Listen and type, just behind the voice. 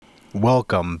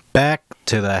Welcome back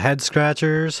to the Head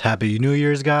Scratchers. Happy New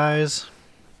Year's, guys.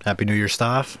 Happy New Year's,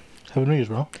 staf. Happy New Year's,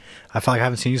 bro. I feel like I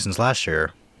haven't seen you since last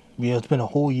year. Yeah, it's been a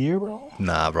whole year, bro.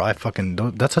 Nah, bro, I fucking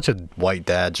don't. That's such a white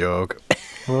dad joke.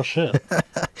 Real shit.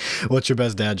 What's your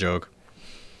best dad joke?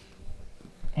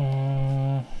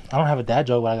 I don't have a dad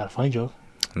joke, but I got a funny joke.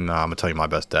 Nah, I'm gonna tell you my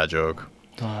best dad joke.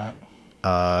 Alright.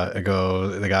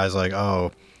 The guy's like,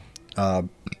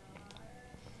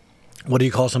 what do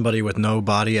you call somebody with no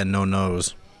body and no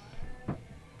nose?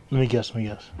 Let me guess.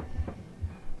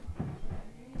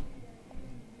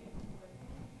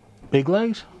 Big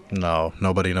legs? No,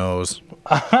 nobody knows.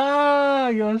 Ah,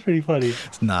 yo, that's pretty funny.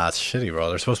 Nah, it's shitty, bro.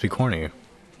 They're supposed to be corny.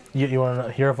 You want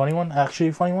to hear a funny one? Actually,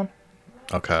 a funny one?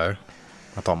 Okay.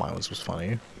 I thought mine was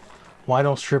funny. Why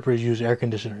don't strippers use air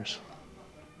conditioners?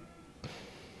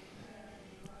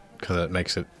 Because it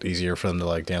makes it easier for them to,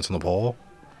 like, dance on the pole.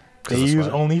 They use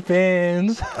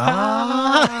OnlyFans.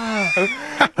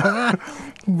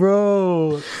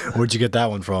 Bro. Where'd you get that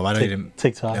one from? I know you didn't.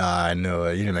 TikTok. I knew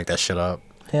it. You didn't make that shit up.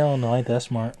 Hell no, I ain't that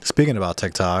smart. Speaking about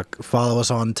TikTok, follow us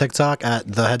on TikTok at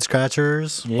The Head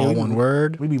Scratchers. Yeah, all one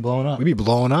word. We be blowing up. We be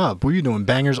blowing up. We be doing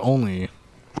bangers only.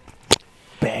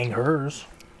 Bangers.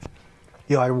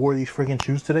 Yo, I wore these freaking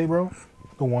shoes today, bro.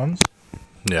 The ones.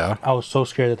 Yeah. I was so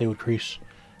scared that they would crease,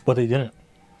 but they didn't.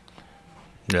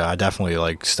 Yeah, I definitely,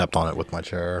 like, stepped on it with my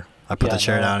chair. I put Yeah, the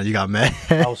chair no. down and you got mad.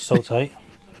 I was so tight.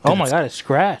 Oh my god, it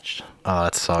scratched. Oh,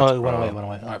 that sucks, Oh, it bro. went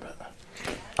away. All right, bet.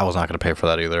 I was not going to pay for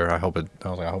that either. I was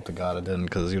like, I hope to God it didn't,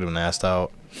 because you'd have been asked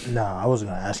out. Nah, I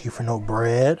wasn't gonna ask you for no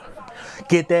bread.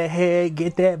 Get that head,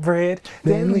 get that bread,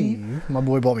 then leave. My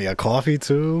boy bought me a coffee,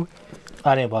 too.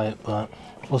 I didn't buy it, but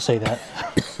we'll say that.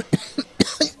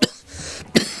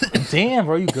 Damn,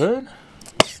 bro, you good?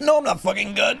 No, I'm not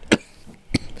fucking good.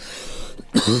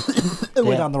 It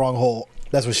went down the wrong hole.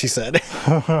 That's what she said.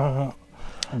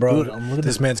 Bro, Dude,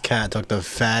 this man's cat took the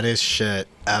fattest shit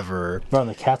ever. Bro,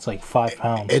 the cat's like 5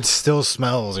 pounds. It still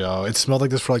smells, yo. It smelled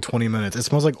like this for like 20 minutes. It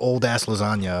smells like old-ass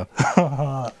lasagna.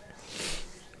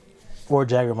 Or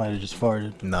Jagger might have just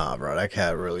farted. Nah, bro, that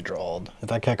cat really drawled. If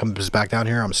that cat comes back down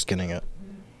here, I'm skinning it.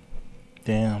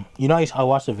 Damn. You know, I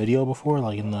watched a video before,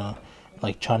 like in the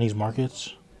Chinese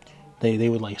markets. They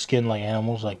would like skin like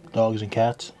animals, like dogs and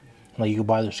cats. Like you could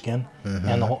buy their skin,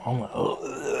 and the whole. I'm like,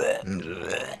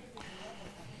 ugh.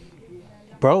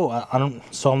 Bro, I don't.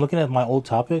 So I'm looking at my old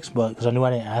topics, but because I knew I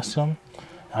didn't ask them,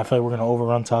 I feel like we're gonna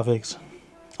overrun topics.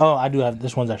 Oh, I do have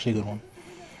this one's actually a good one.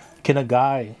 Can a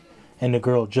guy and a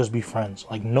girl just be friends?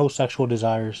 Like no sexual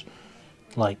desires,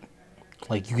 like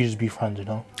you could just be friends, you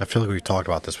know? I feel like we've talked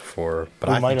about this before, but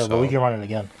We I might think have, so. but we can run it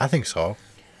again. I think so.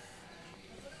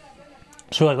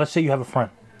 So like, let's say you have a friend,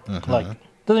 like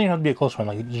doesn't even have to be a close friend,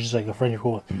 like just like a friend you're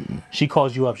cool with. She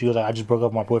calls you up. She goes like, I just broke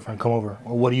up with my boyfriend. Come over.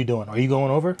 Well, what are you doing? Are you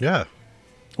going over? Yeah.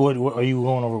 What are you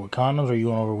going over with condoms? Or are you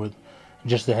going over with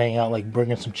just to hang out, like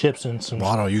bringing some chips and some?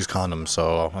 Well, I don't use condoms,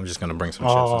 so I'm just going to bring some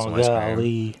chips and some ice cream.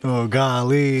 Golly. Oh,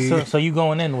 golly. So you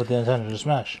going in with the intention to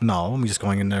smash? No, I'm just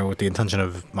going in there with the intention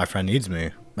of my friend needs me.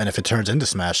 And if it turns into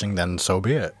smashing, then so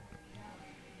be it.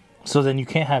 So then you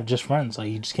can't have just friends. Like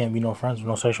you just can't be no friends with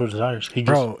no sexual desires. You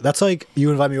Bro, that's like you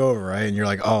invite me over, right? And you're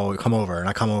like, oh, come over. And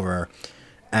I come over.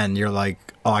 And you're like,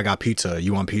 oh, I got pizza.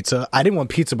 You want pizza? I didn't want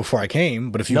pizza before I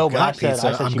came, but if you got pizza,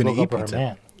 I'm going to eat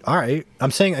pizza. All right. I'm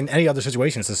saying in any other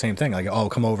situation, it's the same thing. Like, oh,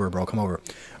 come over, bro. Come over.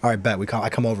 All right, bet. I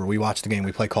come over. We watch the game.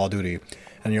 We play Call of Duty.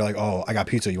 And you're like, oh, I got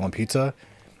pizza. You want pizza?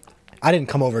 I didn't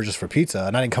come over just for pizza.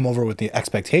 And I didn't come over with the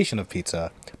expectation of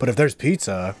pizza. But if there's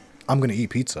pizza, I'm going to eat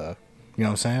pizza. You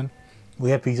know what I'm saying? We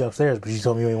had pizza upstairs, but you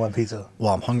told me you didn't want pizza.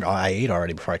 Well, I'm hungry. I ate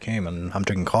already before I came, and I'm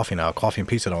drinking coffee now. Coffee and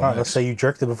pizza don't mix. Let's say you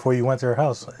jerked it before you went to her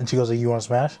house. And she goes like, you want to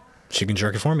smash? She can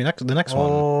jerk it for me the next one.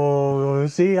 Oh,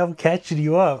 see, I'm catching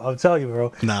you up. I'm telling you,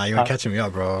 bro. Nah, you ain't catching me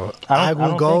up, bro. I I will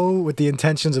don't go with the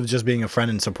intentions of just being a friend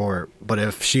and support. But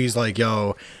if she's like,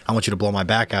 yo, I want you to blow my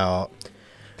back out,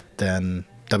 then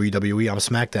WWE, I'm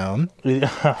SmackDown.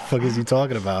 Fuck is he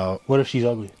talking about? What if she's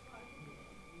ugly?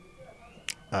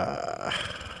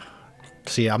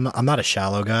 See, I'm not a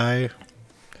shallow guy.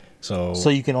 So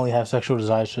you can only have sexual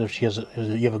desires if she has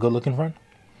you have a good looking friend?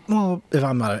 well, if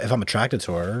I'm attracted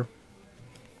to her,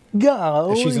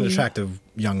 Golly. if she's an attractive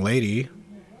young lady,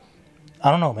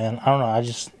 I don't know, man. I don't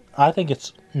know. I think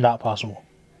it's not possible.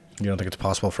 you don't think it's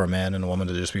possible for a man and a woman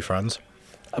to just be friends?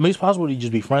 I mean, it's possible to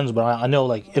just be friends, but I know,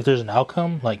 like, if there's an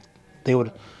outcome, like,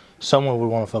 someone would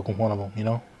want to fuck with one of them, you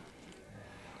know?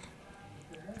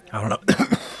 I don't know.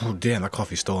 Oh, damn, that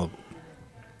coffee's still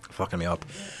fucking me up.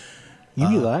 You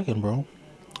be lacking, bro.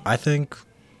 I think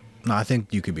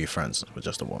you could be friends with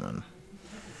just a woman.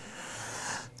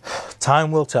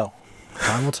 Time will tell.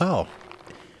 Time will tell.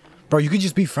 Bro, you could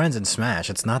just be friends and smash.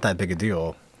 It's not that big a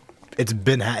deal. It's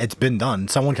been done.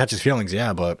 Someone catches feelings,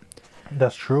 yeah, but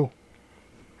that's true.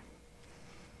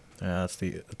 Yeah,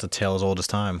 it's a tale as old as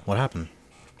time. What happened?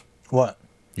 What?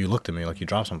 You looked at me like you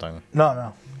dropped something.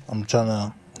 No. I'm trying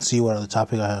to see what other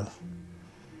topic I have.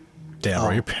 Damn,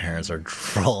 bro, your parents are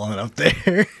trolling up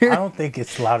there. I don't think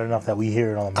it's loud enough that we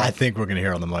hear it on the mic. I think we're gonna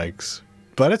hear it on the mics,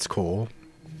 but it's cool.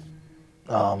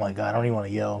 Oh my god, I don't even want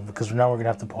to yell because now we're gonna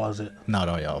have to pause it. No,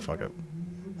 don't yell. Fuck it.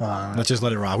 Let's just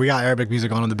let it rock. We got Arabic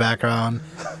music on in the background.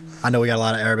 I know we got a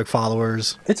lot of Arabic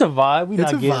followers. It's a vibe. We're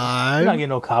not getting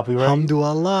no copyright.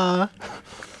 Alhamdulillah.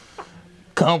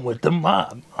 Come with the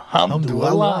mob.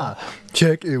 Alhamdulillah.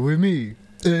 Check it with me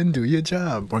and do your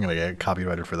job. We're gonna get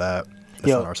copyrighted for that.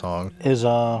 That's not our song. Is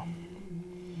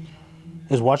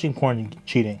watching porn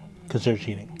cheating? Considered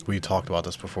cheating? We talked about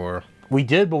this before. We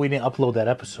did, but we didn't upload that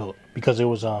episode because it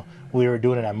was we were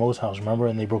doing it at Mo's house, remember?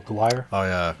 And they broke the wire. Oh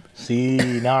yeah. See,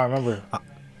 now I remember.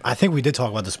 I think we did talk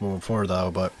about this before though,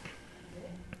 but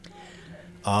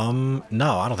no,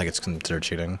 I don't think it's considered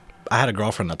cheating. I had a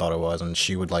girlfriend that thought it was, and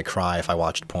she would like cry if I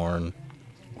watched porn.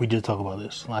 We did talk about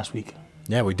this last week.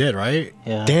 Yeah, we did, right?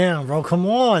 Yeah. Damn, bro, come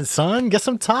on, son, get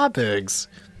some topics.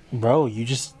 Bro, you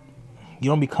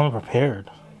don't become prepared.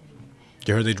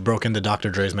 You heard they broke into Dr.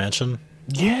 Dre's mansion?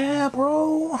 Yeah,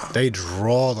 bro. They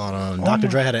drawled on him. Dr.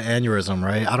 Dre had an aneurysm,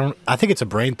 right? I think it's a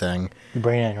brain thing.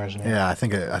 Brain aneurysm. Yeah, I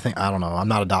think I don't know. I'm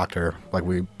not a doctor like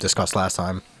we discussed last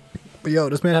time. But yo,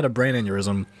 this man had a brain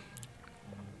aneurysm.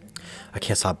 I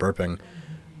can't stop burping.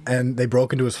 And they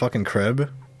broke into his fucking crib.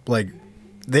 Like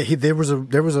there was a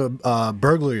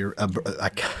burglary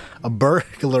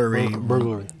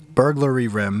burglary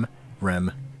rim.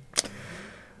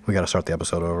 We got to start the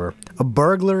episode over. A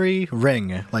burglary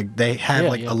ring. Like they had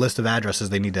a list of addresses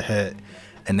they need to hit,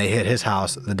 and they hit his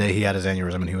house the day he had his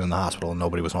aneurysm and he was in the hospital and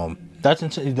nobody was home. That's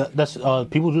insane. That's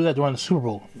people do that during the Super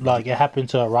Bowl. Like it happened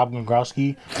to Rob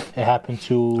Gronkowski. It happened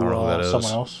to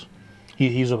someone else.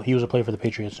 He was a player for the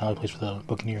Patriots. Now he plays for the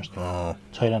Buccaneers. Oh,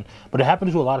 tight end. But it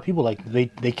happened to a lot of people. Like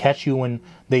they catch you when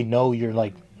they know you're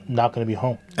like not gonna be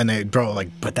home. And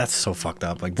but that's so fucked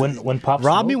up. Like when Pops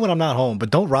rob me when I'm not home, but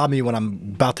don't rob me when I'm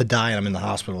about to die and I'm in the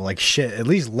hospital. Like shit, at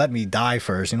least let me die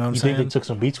first. You know what I'm saying? You think they took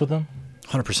some beats with them?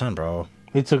 100%, bro.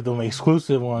 They took them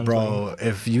exclusive ones. Bro,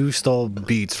 if you stole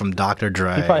beats from Dr.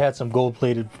 Dre, he probably had some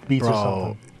gold-plated beats or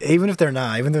something. Even if they're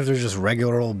they're just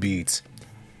regular old beats,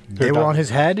 they were on his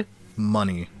head.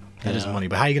 Money, that is money.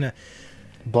 But how you gonna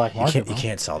black market? You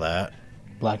can't sell that.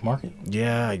 Black market.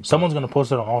 Yeah, someone's gonna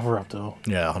post it on OfferUp though.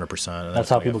 Yeah, 100%. That's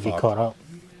how people get caught up.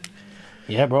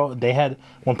 Yeah, bro. They had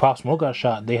when Pop Smoke got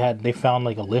shot. They found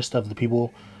like a list of the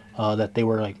people that they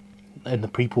were like in the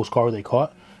people's car they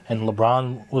caught, and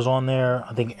LeBron was on there.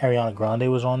 I think Ariana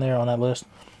Grande was on there on that list.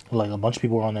 Like a bunch of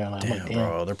people were on there. Like, damn,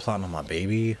 bro, they're plotting on my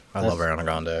baby. I love Ariana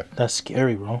Grande. That's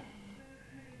scary, bro.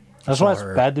 That's why it's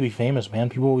bad to be famous, man.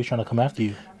 People are always trying to come after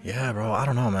you. Yeah, bro. I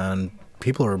don't know, man.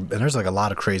 People are, and there's like a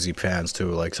lot of crazy fans too.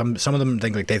 Like some of them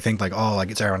think like it's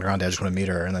Ariana Grande. I just want to meet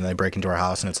her, and then they break into her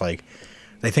house, and it's like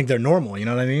they think they're normal. You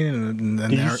know what I mean? And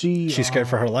then she's scared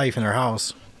for her life in her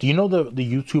house. Do you know the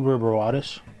YouTuber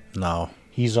Broadus? No.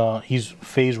 He's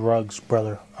FaZe Rug's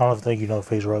brother. I don't think you know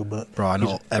FaZe Rug, but bro, I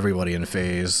know everybody in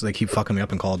FaZe. They keep fucking me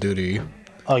up in Call of Duty.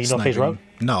 Oh, you know FaZe Rug?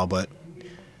 No, but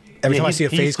every time I see a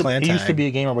FaZe clan tag, he used to be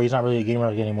a gamer, but he's not really a gamer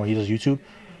anymore. He does YouTube,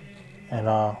 and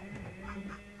I'm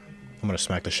gonna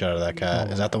smack the shit out of that cat.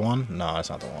 Is that the one? No, it's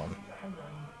not the one.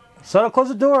 So close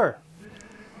the door.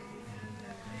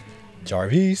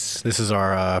 Jarvis. This is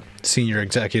our senior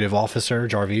executive officer,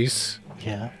 Jarvis.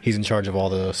 Yeah. He's in charge of all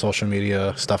the social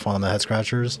media stuff on the head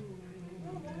scratchers.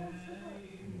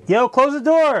 Yo, close the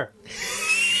door.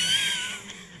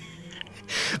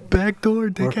 Back door,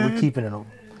 dickhead. We're keeping it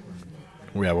open.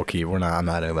 Yeah, we'll keep. I'm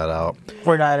not editing that out.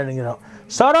 We're not editing it out.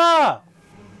 Sada!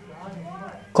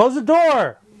 Close the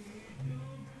door.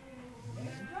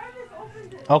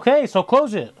 Okay, so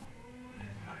close it.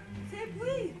 Say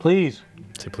please. Please.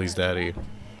 Say please, daddy.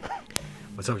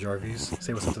 What's up, Jarvis?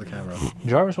 Say what's up to the camera.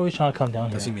 Jarvis always trying to come down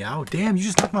here. Does he meow? Damn, you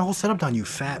just knocked my whole setup down, you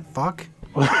fat fuck.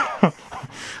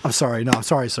 I'm sorry. No, I'm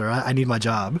sorry, sir. I need my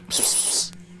job.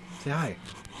 Say hi.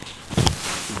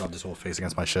 Rub this whole face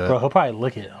against my shit. Bro, he'll probably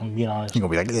lick it. I'm being honest. You're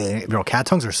gonna be like, bro, cat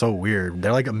tongues are so weird.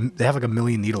 They're like, they have like a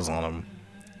million needles on them.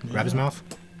 Grab his mouth.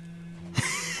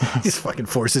 Just fucking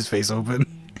force his face open.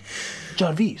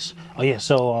 Jarvis. Oh yeah.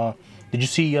 So, did you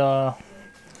see the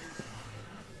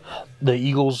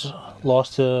Eagles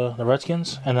lost to the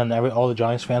Redskins, and then all the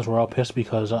Giants fans were all pissed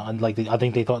because I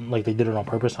think they thought like they did it on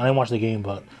purpose. I didn't watch the game,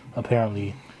 but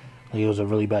apparently, like, it was a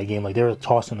really bad game. Like they were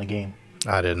tossing the game.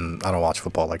 I don't watch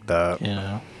football like that.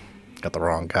 Yeah. Got the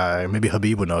wrong guy. Maybe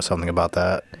Habib would know something about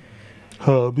that.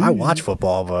 Habib. I watch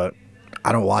football, but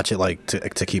I don't watch it like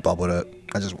to keep up with it.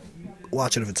 I just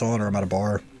watch it if it's on or I'm at a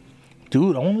bar.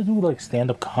 Dude, I want to do like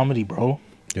stand-up comedy, bro.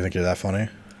 You think you're that funny?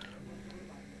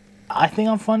 I think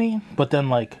I'm funny, but then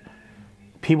like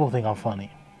people think I'm funny.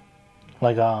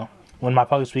 Like when my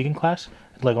public speaking class,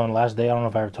 like on the last day, I don't know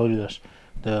if I ever told you this.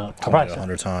 I probably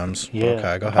 100 times. Yeah.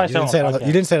 Okay, go ahead. You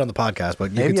didn't say it on the podcast,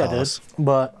 but you can tell us.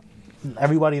 But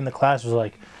everybody in the class was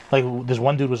like this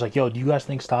one dude was like, "Yo, do you guys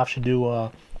think staf should do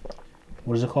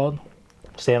what is it called?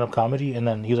 Stand-up comedy?" And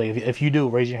then he was like, if you do,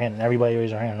 raise your hand. And everybody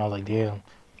raised their hand. And I was like, damn.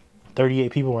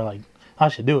 38 people were like, I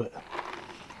should do it.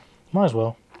 Might as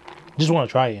well. Just want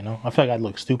to try it, you know? I feel like I'd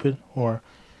look stupid or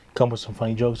come with some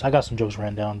funny jokes. I got some jokes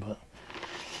ran down, but...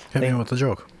 Hit me with the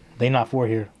joke. They not for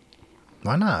here.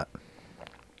 Why not?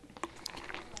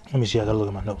 Let me see. I gotta look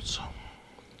at my notes.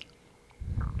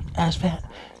 Ass fat.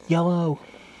 Yellow.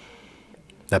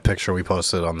 That picture we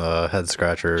posted on the head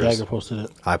scratchers. Jagger posted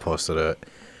it. I posted it.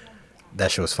 That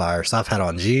shit was fire. Stop had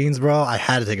on jeans, bro. I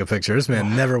had to take a picture. This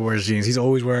man never wears jeans. He's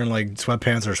always wearing like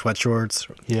sweatpants or sweatshorts.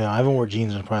 Yeah, I haven't worn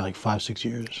jeans in probably like 5-6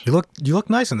 years. You look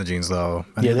nice in the jeans though.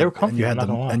 And yeah, they were comfy.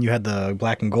 And you had the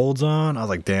black and golds on. I was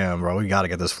like, damn, bro, we gotta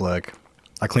get this flick.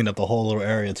 I cleaned up the whole little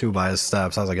area too by his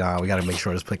steps. I was like, we gotta make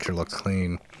sure this picture looks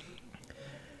clean.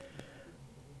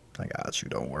 I got you.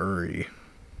 Don't worry.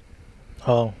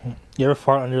 Oh, you ever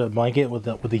fart under the blanket with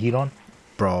the heat on?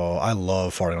 Bro, I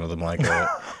love farting under the blanket.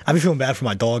 I be feeling bad for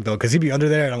my dog though, cause he be under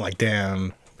there, and I'm like,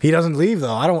 damn. He doesn't leave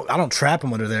though. I don't trap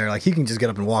him under there. Like he can just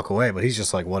get up and walk away, but he's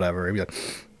just like whatever. He'd be like.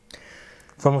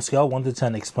 From a scale of 1 to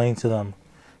 10, explain to them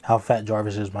how fat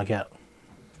Jarvis is, my cat.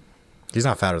 He's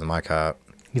not fatter than my cat.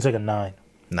 He's like a 9.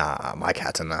 Nah, my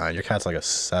cat's a 9. Your cat's like a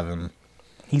 7.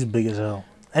 He's big as hell.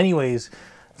 Anyways,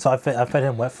 so I fed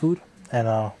him wet food,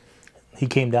 and he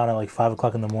came down at like 5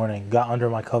 o'clock in the morning, got under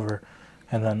my cover,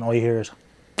 and then all you hear is.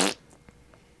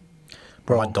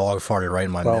 Bro, my dog farted right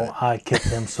in my neck. Bro, I kicked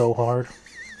him so hard.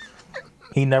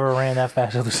 He never ran that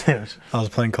fast up the stairs. I was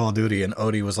playing Call of Duty, and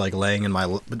Odie was like laying in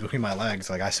between my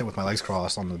legs. Like I sit with my legs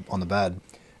crossed on the bed,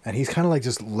 and he's kind of like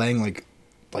just laying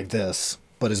like this,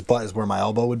 but his butt is where my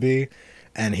elbow would be,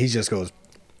 and he just goes.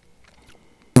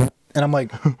 And I'm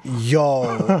like,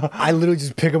 yo, I literally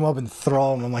just pick him up and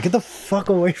throw him. I'm like, get the fuck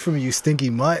away from me, you stinky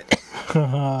mutt.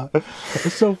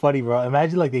 It's so funny, bro.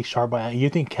 Imagine like they sharp by. You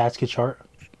think cats get sharp?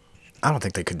 I don't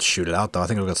think they could shoot it out though. I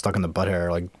think it'll get stuck in the butt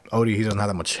hair. Like Odie, he doesn't have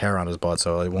that much hair on his butt,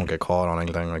 so it won't get caught on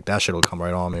anything. Like that shit will come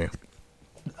right on me.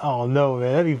 Oh no,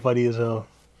 man, that'd be funny as hell.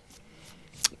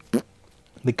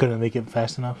 They couldn't make it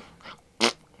fast enough.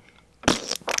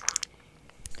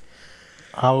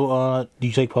 How do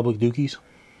you take public dookies?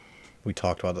 We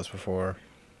talked about this before.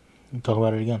 Talk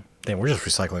about it again. Damn, we're just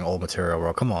recycling old material,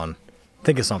 bro. Come on,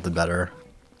 think of something better.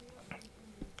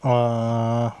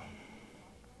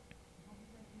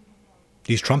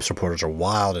 These Trump supporters are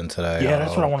wild in today. Yeah,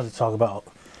 that's what I wanted to talk about.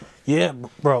 Yeah,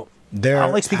 bro. I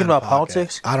don't like speaking about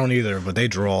politics. I don't either, but they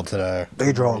draw today.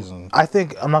 They draw. I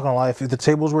think, I'm not going to lie, if the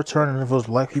tables were turned and if it was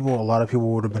black people, a lot of people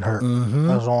would have been hurt. Mm-hmm.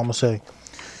 That's all I'm going to say.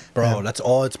 Bro, that's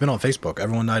all it's been on Facebook.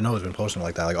 Everyone I know has been posting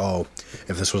like that. Like, oh,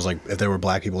 if there were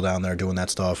black people down there doing that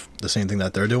stuff, the same thing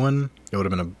that they're doing, it would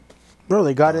have been a... Bro,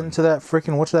 they got into that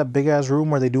freaking, what's that big ass room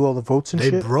where they do all the votes and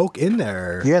shit? They broke in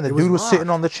there. Yeah, and the dude was sitting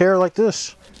on the chair like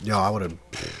this. Yo, I would have...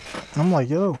 I'm like,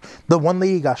 yo. The one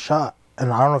lady got shot,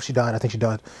 and I don't know if she died. I think she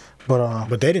died. But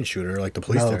they didn't shoot her, like the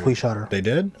police did. No, the police shot her. They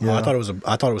did? Yeah. Oh, I thought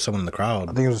it was someone in the crowd.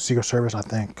 I think it was a Secret Service, I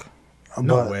think.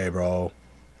 No way, bro.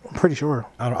 I'm pretty sure.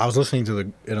 I was listening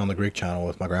to it on the Greek channel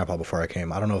with my grandpa before I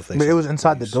came. I don't know if they... But it was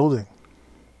inside the building.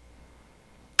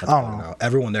 I don't know.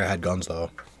 Everyone there had guns, though.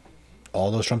 All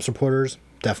those Trump supporters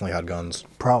definitely had guns.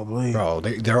 Probably. Bro,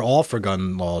 they're all for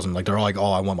gun laws, and like they're all like,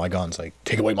 oh, I want my guns. Like,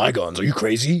 take away my guns. Are you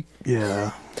crazy?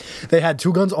 Yeah. They had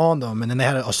 2 guns on them, and then they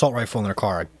had an assault rifle in their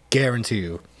car. I guarantee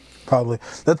you. Probably.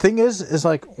 The thing is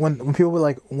like when people were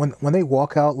like when they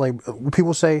walk out, like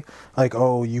people say like,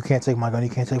 oh, you can't take my gun, you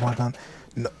can't take my gun.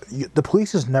 No, the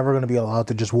police is never going to be allowed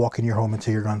to just walk in your home and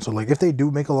take your gun. So like if they do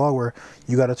make a law where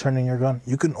you got to turn in your gun,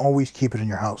 you can always keep it in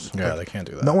your house. Yeah, like, they can't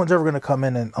do that. No one's ever going to come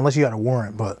in and unless you got a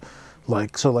warrant, but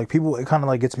like so like people, it kind of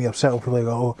like gets me upset when people like,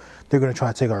 oh, they're going to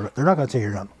try to take they're not going to take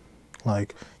your gun.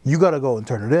 Like, you got to go and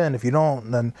turn it in. If you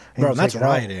don't, then... Bro, that's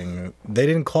rioting. They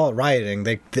didn't call it rioting.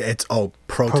 It's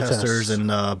protesters and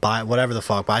whatever the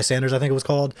fuck, bystanders, I think it was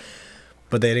called.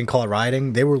 But they didn't call it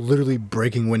rioting. They were literally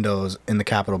breaking windows in the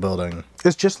Capitol building.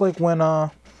 It's just like when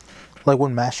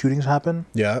mass shootings happen.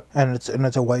 Yeah. And it's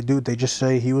a white dude. They just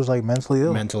say he was like mentally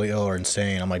ill. Mentally ill or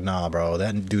insane. I'm like, nah, bro.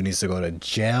 That dude needs to go to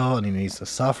jail and he needs to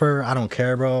suffer. I don't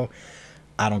care, bro.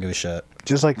 I don't give a shit.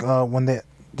 Just like when the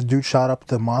dude shot up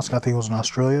the mosque, I think it was in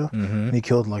Australia, and he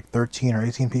killed like 13 or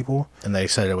 18 people. And they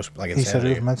said it was like insanity. He said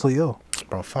he was mentally ill.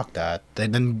 Bro, fuck that.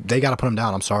 Then they got to put him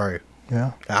down. I'm sorry.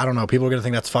 Yeah. I don't know. People are going to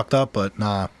think that's fucked up, but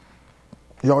nah.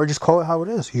 You or just call it how it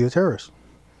is. He's a terrorist.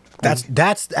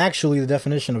 That's actually the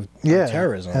definition of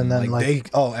terrorism. And then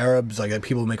Arabs, like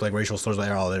people make like racial slurs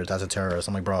like, oh, that's a terrorist.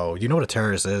 I'm like, bro, you know what a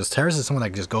terrorist is? Terrorist is someone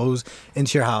that just goes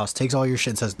into your house, takes all your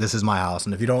shit, and says, this is my house.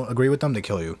 And if you don't agree with them, they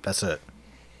kill you. That's it.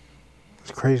 It's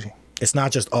crazy. It's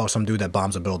not just, oh, some dude that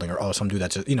bombs a building, or oh, some dude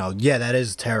that just, that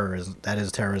is terrorism. That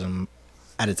is terrorism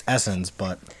at its essence,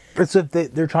 but it's if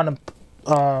they're trying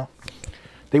to,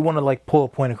 they want to like pull a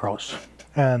point across,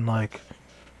 and like,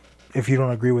 if you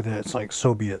don't agree with it, it's like,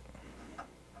 so be it.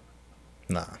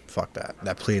 Nah, fuck that.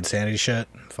 That plea insanity shit,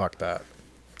 fuck that.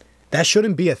 That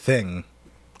shouldn't be a thing.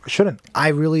 It shouldn't. I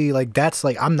really, like, that's,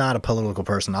 like, I'm not a political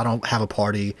person. I don't have a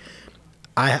party.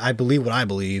 I believe what I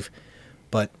believe,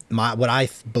 but what I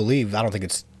believe, I don't think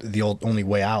it's the only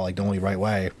way out, like, the only right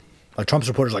way. Like, Trump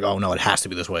supporters like, oh, no, it has to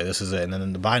be this way. This is it. And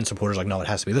then the Biden supporters like, no, it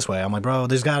has to be this way. I'm like, bro,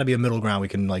 there's got to be a middle ground we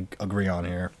can, like, agree on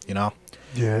here, you know?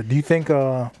 Yeah. Do you think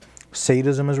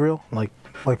sadism is real? Like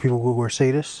people who are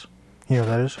sadists? You know what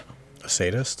that is? A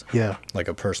sadist? Yeah. Like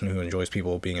a person who enjoys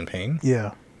people being in pain?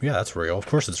 Yeah. Yeah, that's real. Of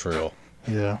course it's real.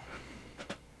 Yeah.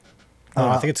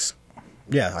 I think it's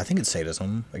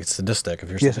sadism. Like, it's sadistic. If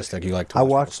you're sadistic, you like to watch I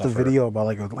watched the video about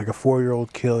like a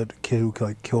 4-year-old kid who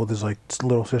like killed his like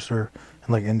little sister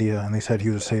in like India, and they said he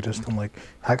was a sadist. I'm like,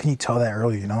 how can you tell that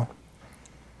early, you know?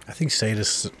 I think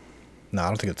sadists... No, I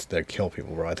don't think they kill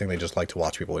people, bro. I think they just like to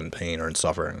watch people in pain or in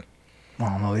suffering. I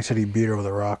don't know. They said he beat her with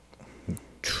a rock.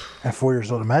 At 4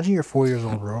 years old. Imagine you're 4 years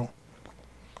old, bro.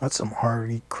 That's some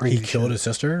crazy He killed his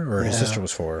sister? Or his sister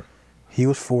was 4? He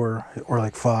was 4 or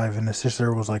like 5, and his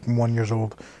sister was like 1 year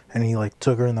old, and he like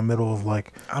took her in the middle of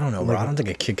like... I don't know, bro. I don't think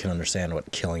a kid can understand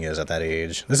what killing is at that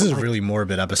age. This is a really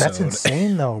morbid episode. That's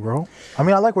insane, though, bro. I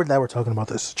mean, I like that we're talking about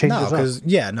this.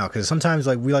 Because sometimes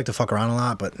like we like to fuck around a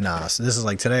lot, but nah. So this is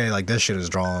like today, like this shit is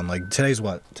drawn. Like today's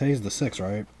what? Today's the 6th,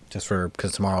 right?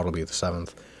 Because tomorrow it'll be the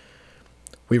 7th.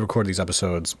 We record these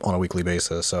episodes on a weekly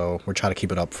basis, so we're trying to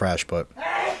keep it up fresh, but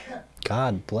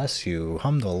God bless you.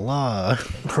 Alhamdulillah.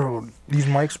 Bro, these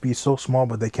mics be so small,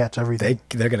 but they catch everything.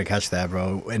 They're going to catch that,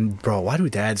 bro. And, bro, why do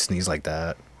Dad sneeze like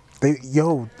that? I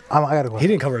gotta go. He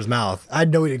didn't cover his mouth. I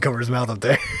know he didn't cover his mouth up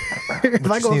there. But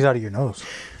you sneeze out of your nose.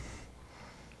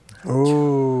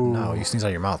 Oh. No, you sneeze out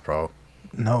of your mouth, bro.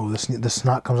 No, the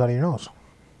snot comes out of your nose.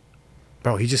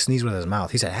 Bro, he just sneezed with his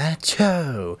mouth. He said,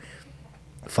 achoo.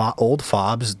 Old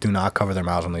fobs do not cover their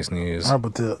mouths when they sneeze. All right,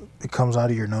 but it comes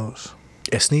out of your nose.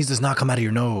 A sneeze does not come out of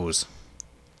your nose.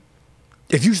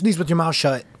 If you sneeze with your mouth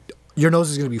shut, your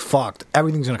nose is going to be fucked.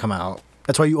 Everything's going to come out.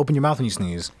 That's why you open your mouth when you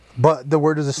sneeze. But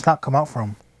where does the snot come out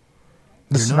from?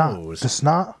 Your nose. The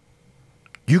snot?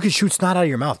 You can shoot snot out of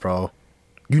your mouth, bro.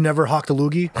 You never hawked a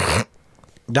loogie?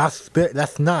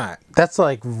 That's not. That's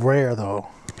like rare, though.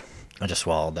 I just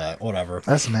swallowed that. Whatever.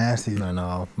 That's nasty. I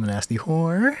know. I'm a nasty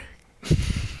whore.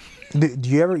 Do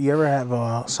you ever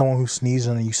have someone who sneezes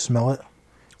and you smell it?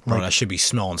 Bro, that should be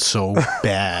smelling so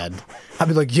bad. I'd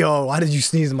be like, yo, why did you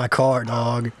sneeze in my car,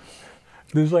 dog?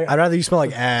 I'd rather you smell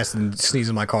like ass than sneeze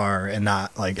in my car and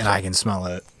not like, and I can smell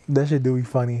it. That shit do be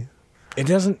funny.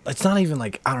 It's not even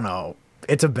like, I don't know.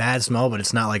 It's a bad smell, but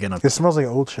it's not like it smells like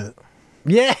old shit.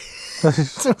 Yeah. It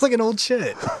smells like an old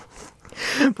shit.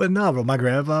 But no, bro, my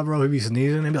grandpa, bro, he'd be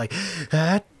sneezing and be like,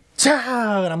 and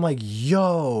I'm like,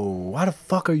 yo, why the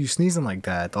fuck are you sneezing like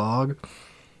that, dog?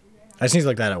 I sneeze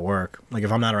like that at work. Like,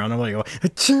 if I'm not around, I'm like,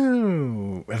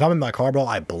 achoo. If I'm in my car, bro,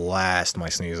 I blast my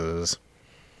sneezes.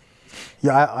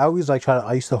 Yeah, I always like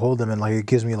I used to hold them, and like it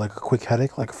gives me like a quick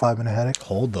headache, like a 5-minute headache.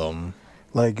 Hold them.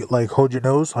 Like hold your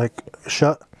nose like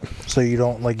shut, so you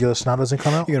don't like your snot doesn't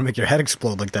come out. You're gonna make your head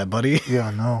explode like that, buddy. Yeah,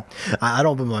 I know. I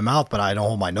don't open my mouth, but I don't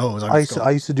hold my nose.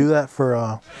 I used to do that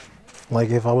for like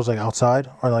if I was like outside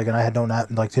or like and I had no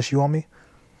like tissue on me,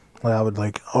 like I would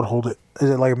hold it.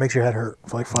 It makes your head hurt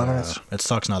for like 5 minutes. It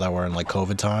sucks now that we're in like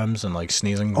COVID times and like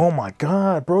sneezing. Oh my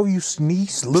god, bro, you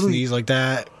sneeze literally sneeze like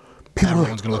that.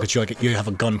 Everyone's gonna look at you like you have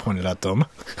a gun pointed at them.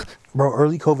 Bro,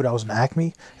 early COVID, I was in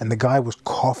Acme, and the guy was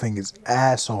coughing his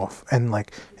ass off, and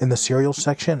like in the cereal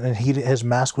section, and his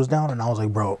mask was down, and I was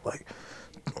like, bro, like,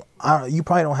 you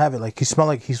probably don't have it. Like he smelled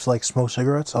like he's like smoked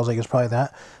cigarettes. I was like, it's probably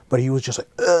that, but he was just like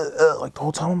the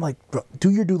whole time. I'm like, bro, do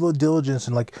your due diligence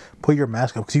and like put your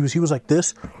mask up, because he was like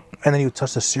this, and then he would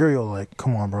touch the cereal. Like,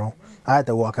 come on, bro. I had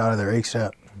to walk out of there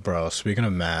ASAP. Bro, speaking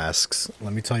of masks,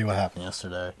 let me tell you what happened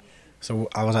yesterday. So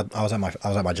I was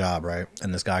at my job, right?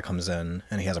 And this guy comes in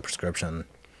and he has a prescription.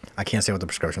 I can't say what the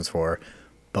prescription's for,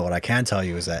 But what I can tell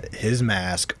you is that his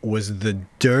mask was the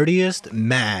dirtiest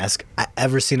mask I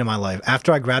ever seen in my life.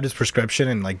 After I grabbed his prescription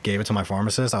and like gave it to my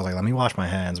pharmacist, I was like, let me wash my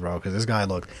hands, bro, because this guy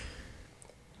looked...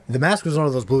 The mask was one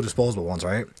of those blue disposable ones,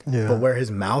 right? Yeah. But where his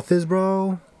mouth is,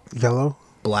 bro... Yellow?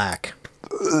 Black.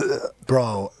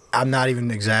 Bro, I'm not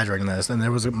even exaggerating this. And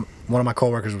there was one of my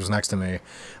coworkers was next to me. I'm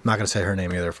not going to say her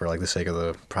name either for like the sake of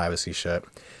the privacy shit.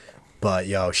 But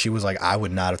yo, she was like, I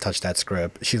would not have touched that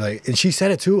script. She's like, and she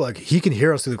said it too, like, he can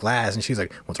hear us through the glass. And she's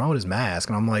like, what's wrong with his mask?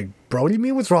 And I'm like, bro, what do you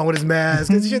mean what's wrong with his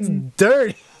mask? This shit's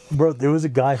dirty. Bro, there was a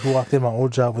guy who walked in my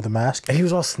old job with a mask. And he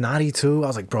was all snotty too. I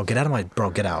was like, bro, get out of my,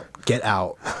 bro, get out. Get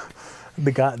out.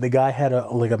 The guy had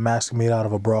a mask made out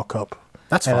of a bra cup.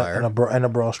 That's fire. And a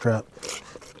bra strap.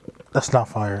 That's not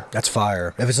fire. That's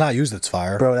fire. If it's not used, it's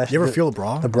fire. Bro, you ever feel a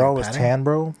bra? The bra like was padding? tan,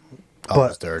 bro. Oh,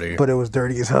 it's dirty. But it was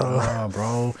dirty as hell. Oh,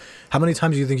 bro. How many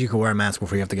times do you think you can wear a mask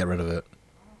before you have to get rid of it?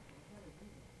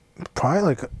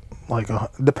 Probably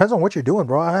depends on what you're doing,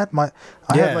 bro. I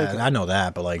know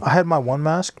that, but like I had my one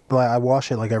mask, but I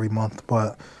wash it like every month.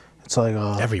 But it's like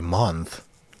every month.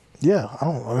 Yeah, I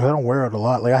don't wear it a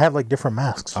lot. Like I have like different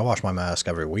masks. I wash my mask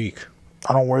every week.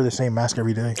 I don't wear the same mask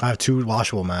every day. I have 2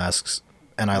 washable masks,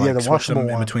 and I like switch them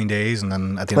in between days, and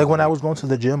then at the end like when I was going to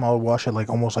the gym, I would wash it like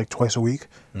almost like twice a week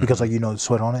because like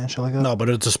sweat on it and shit like that. No, but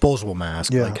it's a disposable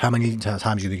mask. Yeah. Like how many times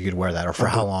do you think you could wear that, or for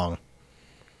how long?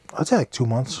 I'd say like 2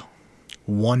 months.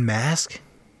 One mask?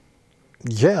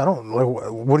 Yeah, I don't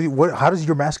like. How does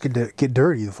your mask get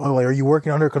dirty? Like, are you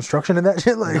working under construction and that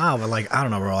shit? Like, nah, but like I don't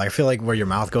know, bro. Like, I feel like where your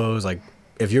mouth goes, like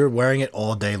if you're wearing it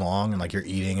all day long and like you're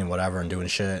eating and whatever and doing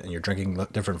shit and you're drinking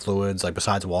different fluids, like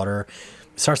besides water,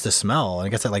 it starts to smell and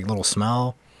it gets that like little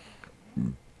smell.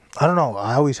 I don't know.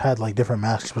 I always had like different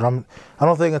masks, but I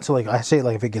don't think until like I say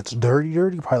like if it gets dirty,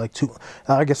 probably like 2.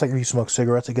 I guess like if you smoke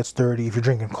cigarettes, it gets dirty. If you're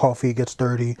drinking coffee, it gets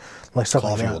dirty. Like stuff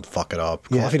Coffee like that. will fuck it up.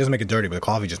 Yeah. Coffee doesn't make it dirty, but the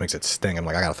coffee just makes it sting. I'm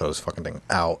like, I gotta throw this fucking thing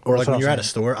out. Or like That's when what you're I'm at a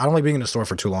store, I don't like being in a store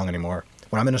for too long anymore.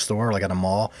 When I'm in a store, like at a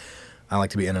mall, I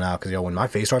like to be in and out because when my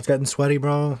face starts getting sweaty,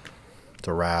 bro, it's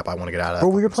a wrap. I want to get out of that.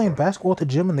 Bro, we were playing basketball at the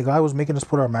gym and the guy was making us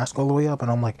put our mask all the way up,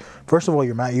 and I'm like, first of all,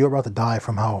 you're about to die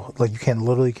from how like you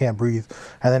literally can't breathe,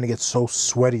 and then it gets so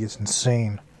sweaty, it's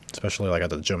insane. Especially like at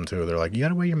the gym too. They're like, you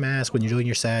gotta wear your mask when you're doing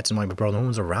your sets. I'm like, bro, no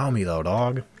one's around me though,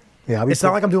 dog. Yeah, it's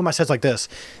not like I'm doing my sets like this.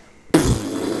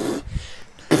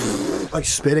 Like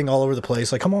spitting all over the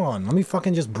place. Like, come on, let me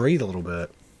fucking just breathe a little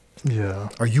bit. Yeah.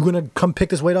 Are you gonna come pick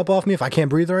this weight up off me if I can't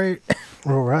breathe right?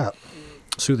 Real rap.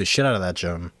 Sue the shit out of that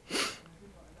gym.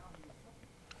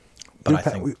 But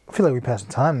I feel like we passed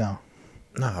the time now.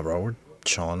 Nah, bro, we're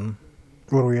chilling.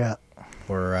 What are we at?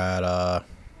 We're at I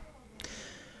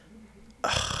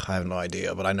have no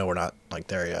idea, but I know we're not like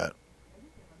there yet.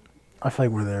 I feel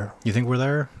like we're there. You think we're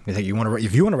there? You think you want to?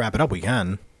 If you want to wrap it up, we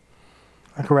can.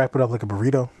 I could wrap it up like a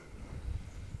burrito.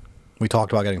 We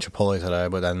talked about getting Chipotle today,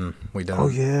 but then we didn't. Oh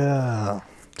yeah.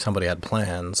 Somebody had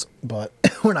plans, but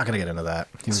we're not gonna get into that.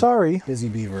 Sorry. Busy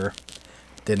Beaver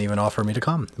didn't even offer me to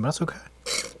come, but that's okay.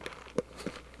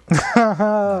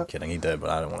 I'm kidding, he did, but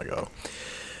I didn't want to go.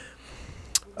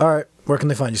 All right, where can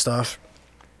they find you, Staf?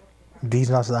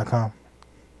 Dsnuts.com.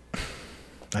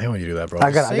 I hate when you do that, bro.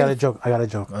 I got a joke.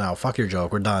 No, fuck your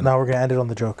joke. We're done. No, we're gonna end it on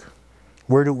the joke.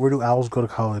 Where do owls go to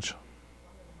college?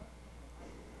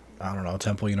 I don't know.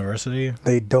 Temple University.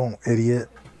 They don't, idiot.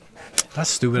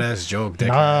 That's a stupid ass joke, dick.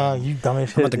 Nah, you dumb as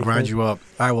shit. I'm about to grind you up.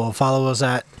 All right, well, follow us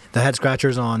at the Head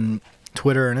Scratchers on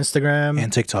Twitter and Instagram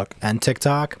and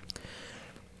TikTok.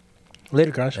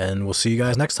 Later, guys. And we'll see you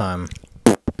guys next time.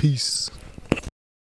 Peace.